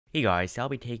Hey guys, I'll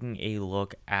be taking a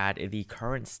look at the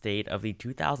current state of the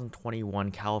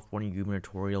 2021 California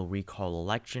gubernatorial recall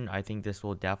election. I think this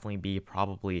will definitely be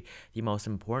probably the most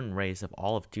important race of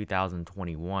all of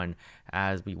 2021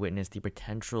 as we witness the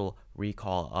potential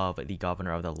recall of the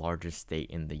governor of the largest state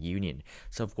in the union.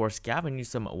 So of course, Gavin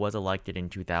Newsom was elected in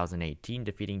 2018,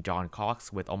 defeating John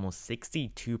Cox with almost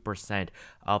 62%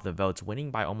 of the votes,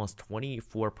 winning by almost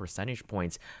 24 percentage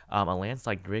points, a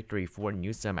landslide victory for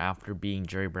Newsom after being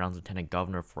Jerry Brown's lieutenant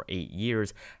governor for 8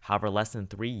 years. However, less than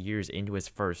 3 years into his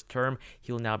first term,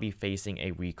 he will now be facing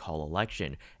a recall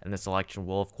election. And this election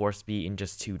will, of course, be in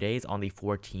just 2 days on the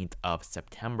 14th of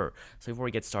September. So before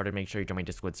we get started, make sure you join my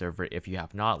Discord server if you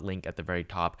have not. Link at the very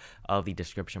top of the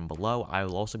description below. I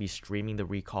will also be streaming the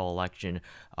recall election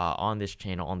on this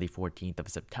channel on the 14th of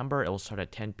September. It will start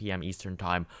at 10 p.m. Eastern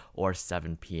Time or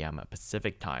 7 p.m.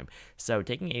 Pacific Time. So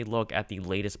taking a look at the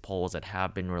latest polls that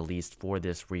have been released for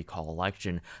this recall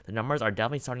election, the numbers are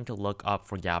definitely starting to look up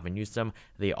for Gavin Newsom.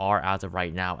 They are, as of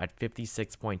right now, at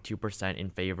 56.2% in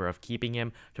favor of keeping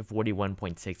him to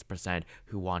 41.6%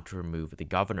 who want to remove the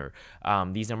governor.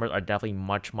 These numbers are definitely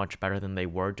much better than they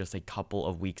were just a couple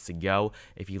of weeks ago.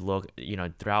 If you look,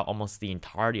 throughout almost the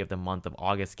entirety of the month of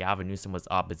August, Gavin Newsom was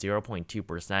up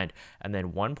 0.2% and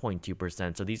then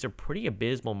 1.2%. So these are pretty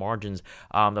abysmal margins.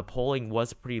 The polling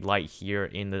was pretty light here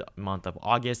in the month of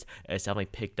August. It's definitely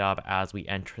picked up as we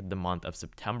entered the month of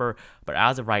September. But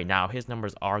as of right now, his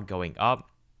numbers are going up.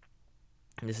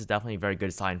 This is definitely a very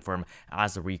good sign for him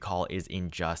as the recall is in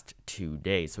just 2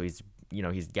 days. So he's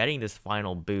getting this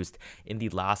final boost in the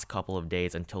last couple of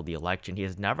days until the election. He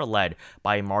has never led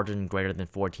by a margin greater than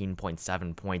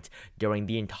 14.7 points during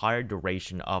the entire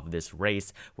duration of this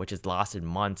race, which has lasted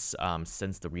months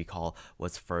since the recall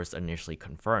was first initially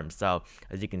confirmed. So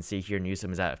as you can see here,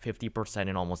 Newsom is at 50%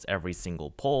 in almost every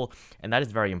single poll, and that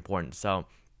is very important. So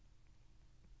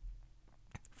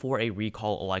for a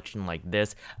recall election like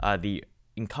this, the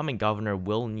incumbent governor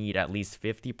will need at least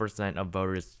 50% of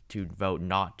voters to vote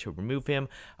not to remove him.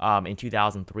 In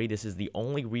 2003, this is the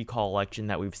only recall election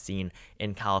that we've seen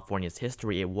in California's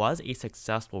history. It was a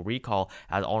successful recall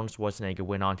as Arnold Schwarzenegger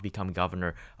went on to become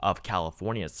governor of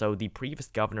California. So the previous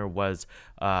governor was,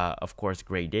 of course,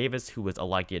 Gray Davis, who was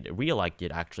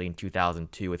re-elected actually in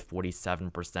 2002 with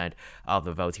 47% of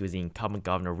the votes. He was the incumbent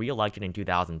governor, re-elected in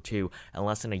 2002, and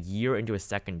less than a year into his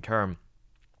second term,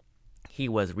 he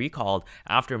was recalled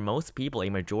after most people, a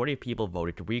majority of people,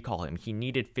 voted to recall him. He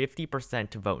needed 50%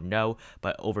 to vote no,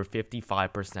 but over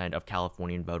 55% of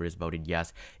Californian voters voted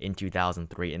yes in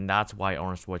 2003, and that's why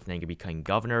Arnold Schwarzenegger became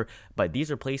governor. But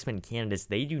these replacement candidates,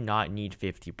 they do not need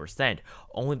 50%.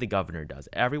 Only the governor does.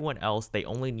 Everyone else, they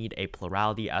only need a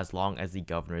plurality as long as the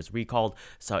governor is recalled.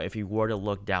 So if you were to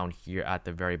look down here at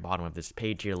the very bottom of this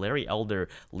page here, Larry Elder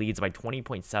leads by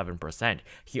 20.7%.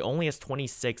 He only has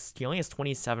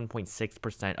 27.6%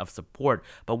 of support,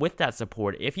 but with that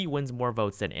support, if he wins more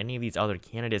votes than any of these other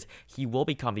candidates, he will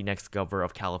become the next governor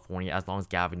of California as long as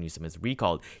Gavin Newsom is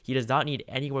recalled. He does not need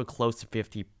anywhere close to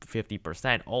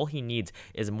 50%. All he needs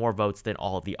is more votes than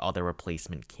all of the other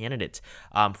replacement candidates.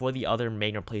 For the other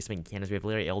main replacement candidates, we have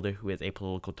Larry Elder, who is a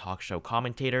political talk show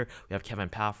commentator. We have Kevin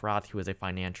Paffrath, who is a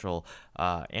financial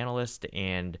analyst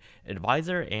and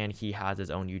advisor, and he has his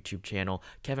own YouTube channel.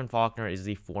 Kevin Faulconer is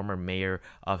the former mayor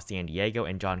of San Diego,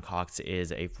 and John Cox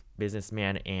is a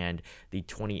businessman and the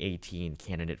 2018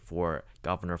 candidate for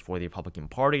governor for the Republican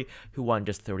Party, who won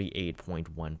just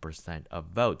 38.1% of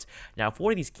votes. Now,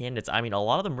 for these candidates, I mean, a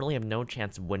lot of them really have no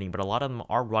chance of winning, but a lot of them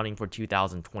are running for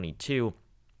 2022.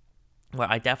 Well,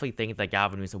 I definitely think that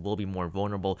Gavin Newsom will be more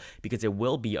vulnerable because it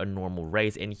will be a normal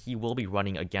race and he will be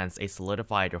running against a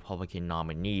solidified Republican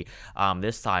nominee.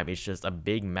 This time, it's just a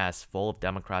big mess full of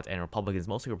Democrats and Republicans,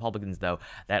 mostly Republicans, though,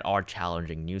 that are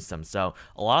challenging Newsom. So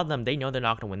a lot of them, they know they're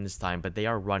not going to win this time, but they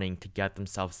are running to get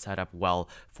themselves set up well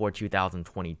for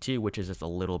 2022, which is just a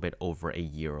little bit over a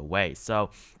year away.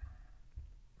 So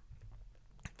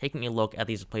taking a look at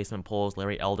these replacement polls,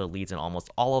 Larry Elder leads in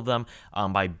almost all of them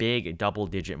by big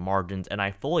double-digit margins, and I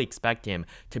fully expect him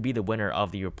to be the winner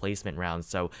of the replacement round,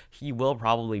 so he will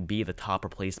probably be the top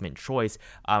replacement choice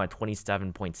at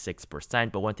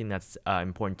 27.6%, but one thing that's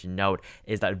important to note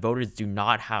is that voters do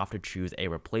not have to choose a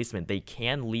replacement. They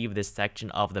can leave this section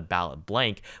of the ballot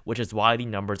blank, which is why the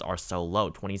numbers are so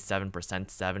low, 27%,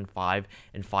 7%, 5%,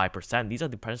 and 5%. These are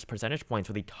the percentage points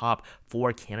for the top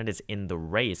 4 candidates in the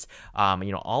race.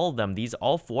 all of them,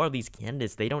 all four of these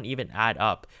candidates, they don't even add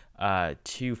up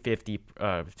to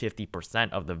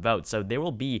 50% of the vote. So there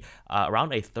will be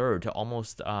around a third to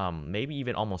almost maybe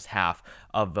even almost half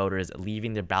of voters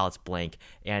leaving their ballots blank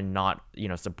and not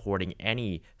supporting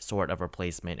any sort of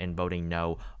replacement and voting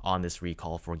no on this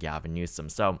recall for Gavin Newsom.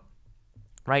 So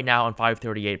right now on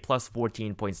 538 plus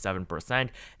 14.7%.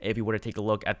 If you were to take a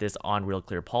look at this on Real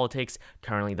Clear Politics,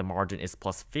 currently the margin is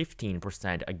plus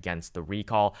 15% against the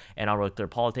recall. And on Real Clear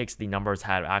Politics, the numbers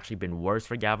have actually been worse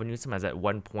for Gavin Newsom, as at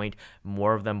one point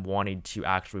more of them wanted to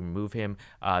actually remove him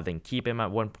than keep him at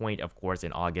one point, of course,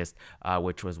 in August,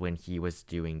 which was when he was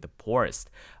doing the poorest.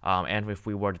 And if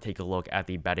we were to take a look at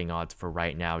the betting odds for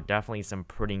right now, definitely some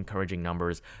pretty encouraging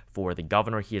numbers for the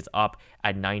governor. He is up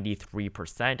at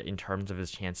 93% in terms of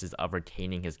his chances of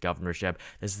retaining his governorship.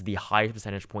 This is the highest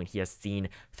percentage point he has seen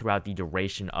throughout the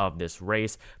duration of this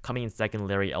race. Coming in second,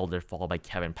 Larry Elder, followed by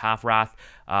Kevin Paffrath.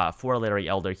 For Larry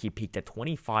Elder, he peaked at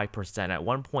 25%. At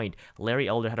one point, Larry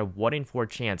Elder had a 1 in 4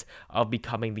 chance of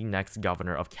becoming the next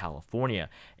governor of California.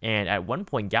 And at one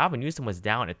point, Gavin Newsom was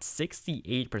down at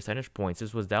 68 percentage points.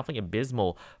 This was definitely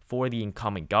abysmal for the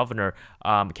incumbent governor.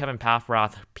 Kevin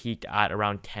Paffrath peaked at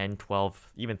around 10, 12,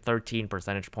 even 13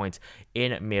 percentage points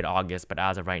in mid-August, but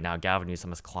as of right now, Gavin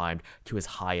Newsom has climbed to his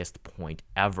highest point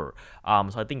ever.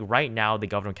 So I think right now the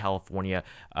governor of California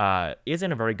is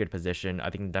in a very good position. I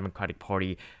think the Democratic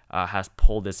Party has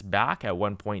pulled this back. At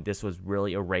one point, this was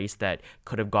really a race that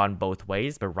could have gone both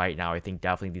ways, but right now I think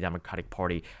definitely the Democratic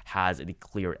Party has the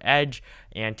clear edge.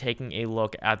 And taking a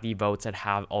look at the votes that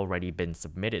have already been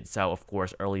submitted. So of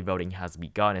course, early voting has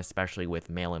begun, especially with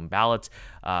mail-in ballots.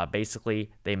 Basically,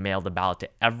 they mailed the ballot to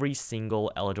every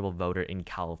single eligible voter in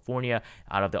California.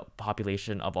 Out of the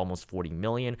population of almost 40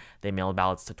 million, they mailed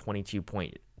ballots to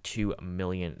 22.2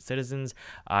 million citizens,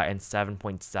 and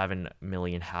 7.7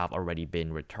 million have already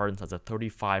been returned. So that's a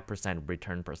 35%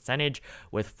 return percentage,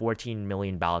 with 14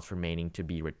 million ballots remaining to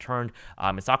be returned.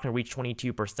 It's not going to reach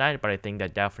 22%, but I think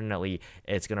that definitely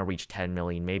it's going to reach 10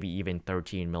 million, maybe even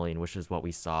 13 million, which is what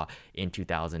we saw in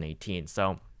 2018.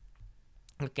 So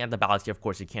looking at the ballots here, of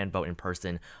course, you can vote in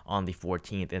person on the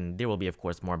 14th, and there will be, of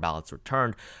course, more ballots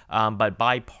returned. But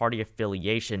by party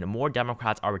affiliation, more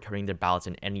Democrats are returning their ballots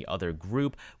than any other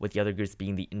group, with the other groups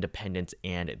being the Independents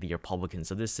and the Republicans.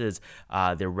 So this is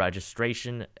their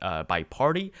registration by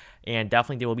party, and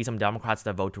definitely there will be some Democrats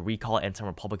that vote to recall and some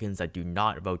Republicans that do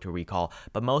not vote to recall.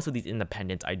 But most of these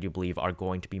independents, I do believe, are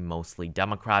going to be mostly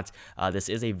Democrats. This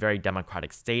is a very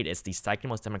Democratic state. It's the second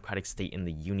most Democratic state in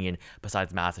the union,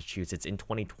 besides Massachusetts. In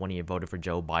 2020, it voted for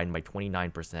Joe Biden by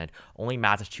 29%. Only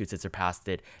Massachusetts surpassed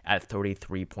it at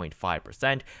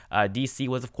 33.5%. DC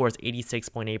was, of course,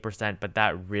 86.8%, but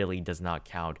that really does not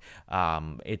count.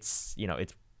 It's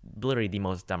literally the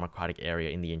most Democratic area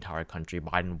in the entire country,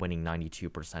 Biden winning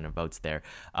 92% of votes there.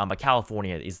 But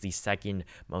California is the second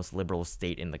most liberal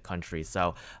state in the country.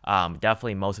 So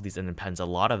definitely most of these independents, a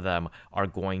lot of them are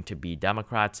going to be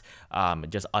Democrats,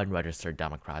 just unregistered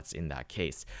Democrats in that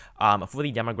case. For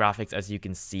the demographics, as you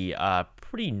can see,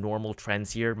 pretty normal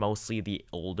trends here, mostly the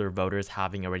older voters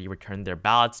having already returned their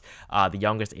ballots. The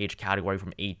youngest age category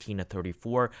from 18 to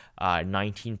 34,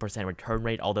 19% return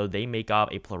rate, although they make up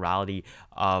a plurality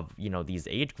of these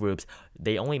age groups,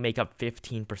 they only make up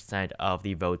 15% of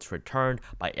the votes returned.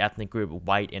 By ethnic group,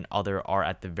 white and other are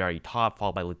at the very top,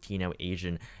 followed by Latino,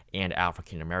 Asian, and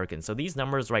African American. So these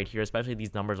numbers right here, especially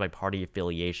these numbers by party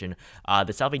affiliation,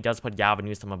 this definitely does put Gavin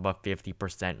Newsom above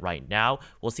 50% right now.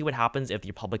 We'll see what happens if the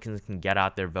Republicans can get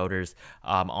out their voters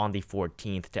on the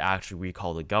 14th to actually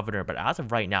recall the governor. But as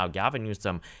of right now, Gavin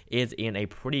Newsom is in a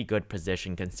pretty good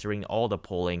position considering all the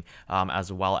polling,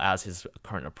 as well as his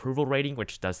current approval rating,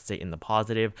 which does sit in the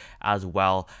positive, as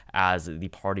well as the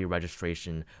party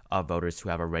registration of voters who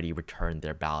have already returned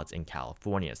their ballots in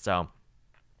California. So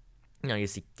you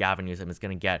see Gavin Newsom is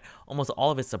going to get almost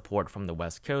all of his support from the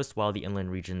West Coast, while the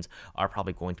inland regions are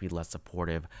probably going to be less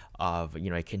supportive of,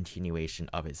 a continuation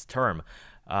of his term.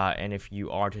 And if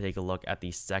you are to take a look at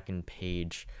the second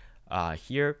page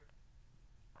here,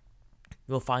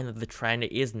 you'll find that the trend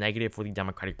is negative for the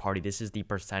Democratic Party. This is the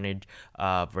percentage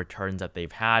of returns that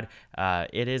they've had.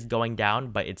 It is going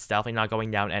down, but it's definitely not going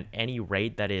down at any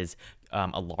rate that is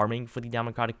alarming for the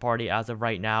Democratic Party as of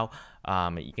right now.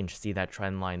 You can see that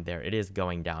trend line there. It is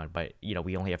going down, but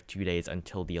we only have 2 days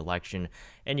until the election,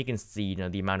 and you can see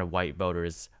the amount of white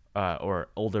voters or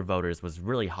older voters was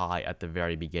really high at the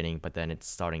very beginning, but then it's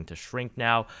starting to shrink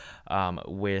now,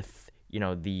 with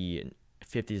the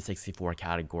 50 to 64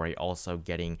 category also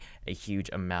getting a huge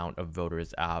amount of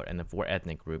voters out, and the for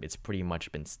ethnic group, it's pretty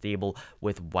much been stable,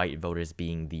 with white voters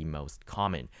being the most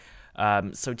common.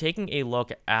 So taking a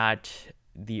look at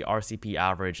the RCP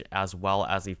average as well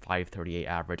as the 538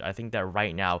 average. I think that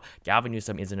right now Gavin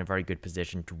Newsom is in a very good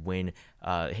position to win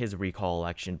his recall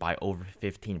election by over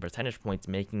 15 percentage points,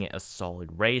 making it a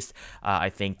solid race. I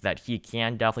think that he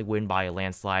can definitely win by a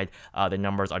landslide. The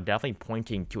numbers are definitely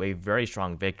pointing to a very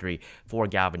strong victory for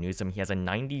Gavin Newsom. He has a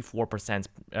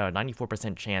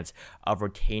 94% chance of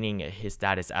retaining his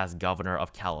status as governor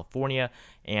of California.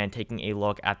 And taking a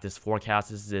look at this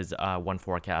forecast, this is one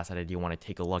forecast that I do want to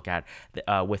take a look at.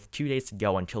 With 2 days to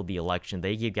go until the election,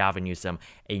 they give Gavin Newsom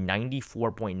a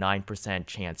 94.9%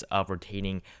 chance of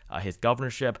retaining his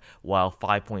governorship, while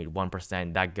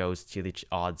 5.1% that goes to the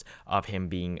odds of him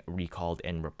being recalled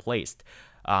and replaced.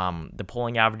 The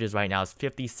polling averages right now is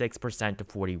 56% to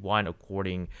 41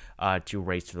 according to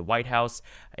Race to the White House,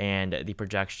 and the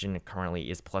projection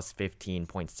currently is plus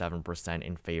 15.7%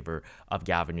 in favor of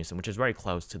Gavin Newsom, which is very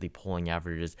close to the polling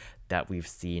averages that we've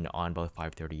seen on both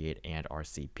 538 and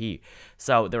RCP.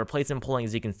 So the replacement polling,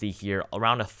 as you can see here,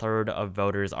 around a third of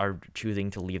voters are choosing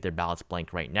to leave their ballots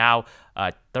blank right now.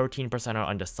 13% are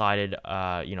undecided.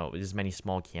 There's many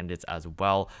small candidates as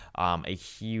well. A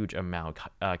huge amount.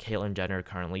 Caitlyn Jenner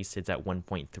currently sits at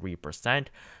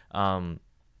 1.3%.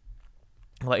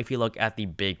 Well, if you look at the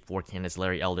big four candidates,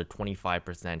 Larry Elder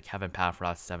 25%, Kevin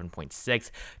Paffrath 7.6%,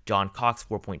 John Cox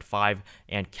 4.5%,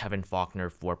 and Kevin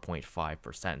Faulconer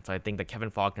 4.5%. So I think that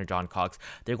Kevin Faulconer, John Cox,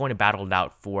 they're going to battle it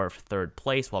out for third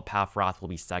place, while Paffrath will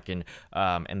be second,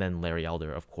 and then Larry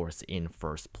Elder, of course, in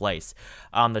first place.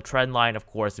 The trend line, of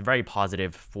course, very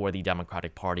positive for the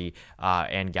Democratic Party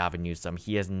and Gavin Newsom.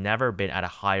 He has never been at a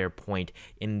higher point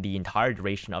in the entire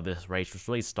duration of this race, which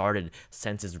really started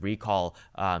since his recall,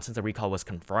 since the recall was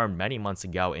confirmed many months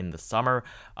ago in the summer.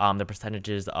 The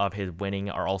percentages of his winning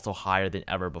are also higher than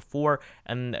ever before,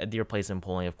 and the replacement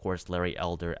polling, of course, Larry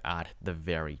Elder at the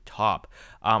very top.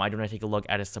 I do want to take a look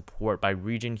at his support by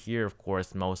region here. Of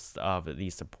course, most of the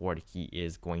support he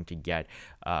is going to get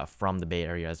from the Bay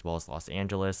Area as well as Los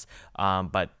Angeles,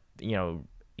 but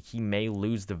he may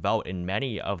lose the vote in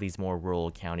many of these more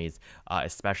rural counties,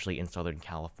 especially in Southern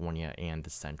California and the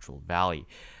Central Valley.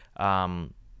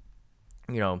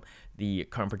 The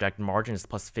current projected margin is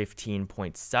plus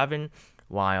 15.7,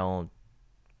 while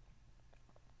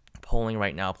polling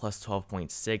right now plus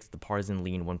 12.6, the partisan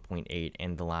lean 1.8,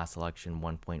 and the last election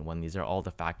 1.1. These are all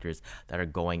the factors that are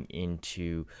going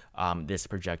into this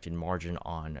projected margin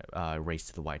on Race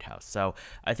to the White House. So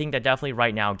I think that definitely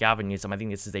right now, Gavin Newsom, I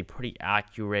think this is a pretty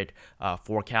accurate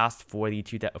forecast for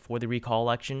the recall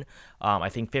election. I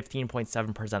think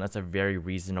 15.7%, that's a very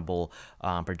reasonable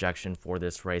projection for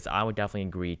this race. I would definitely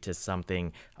agree to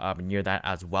something near that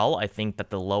as well. I think that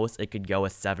the lowest it could go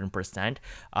is 7%.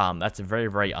 That's very,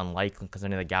 very unlikely,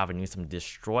 considering that Gavin Newsom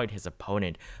destroyed his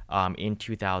opponent in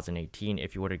 2018.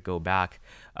 If you were to go back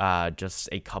just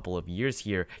a couple of years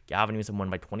here, Gavin Newsom won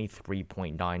by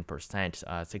 23.9%,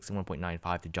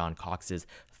 61.95 to John Cox's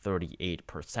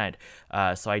 38%.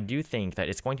 So I do think that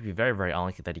it's going to be very, very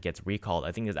unlikely that he gets recalled.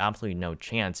 I think there's absolutely no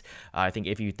chance. I think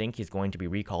if you think he's going to be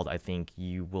recalled, I think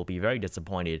you will be very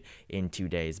disappointed in 2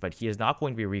 days. But he is not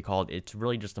going to be recalled. It's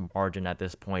really just a margin at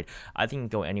this point. I think it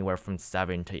can go anywhere from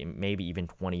 7 to maybe even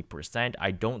 20%.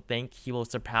 I don't think he will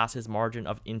surpass his margin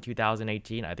in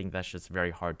 2018. I think that's just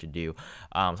very hard to do.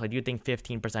 So I do think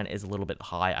 15% is a little bit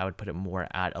high. I would put it more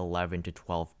at 11 to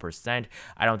 12%.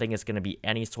 I don't think it's going to be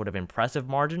any sort of impressive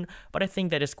margin, but I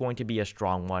think that it's going to be a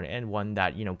strong one, and one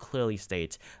that clearly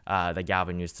states that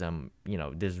Gavin Newsom,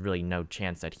 there's really no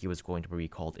chance that he was going to be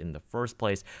recalled in the first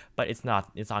place. But it's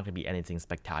not going to be anything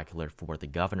spectacular for the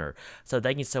governor. So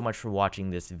thank you so much for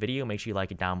watching this video. Make sure you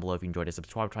like it down below if you enjoyed it.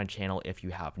 Subscribe to my channel if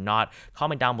you have not.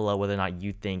 Comment down below whether or not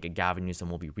you think Gavin Newsom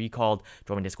will be recalled.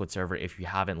 Join my Discord server if you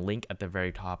haven't. Link at the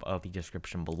very top of the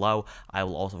description below. I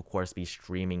will also, of course, be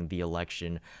streaming the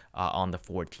election on the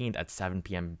 14th at 7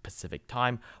 p.m. Pacific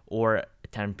time, or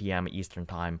 10 p.m. Eastern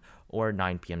time, or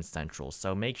 9 p.m. Central.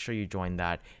 So make sure you join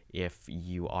that if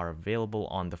you are available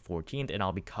on the 14th, and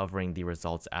I'll be covering the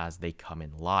results as they come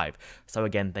in live. So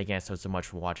again, thank you guys so much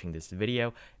for watching this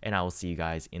video, and I will see you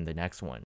guys in the next one.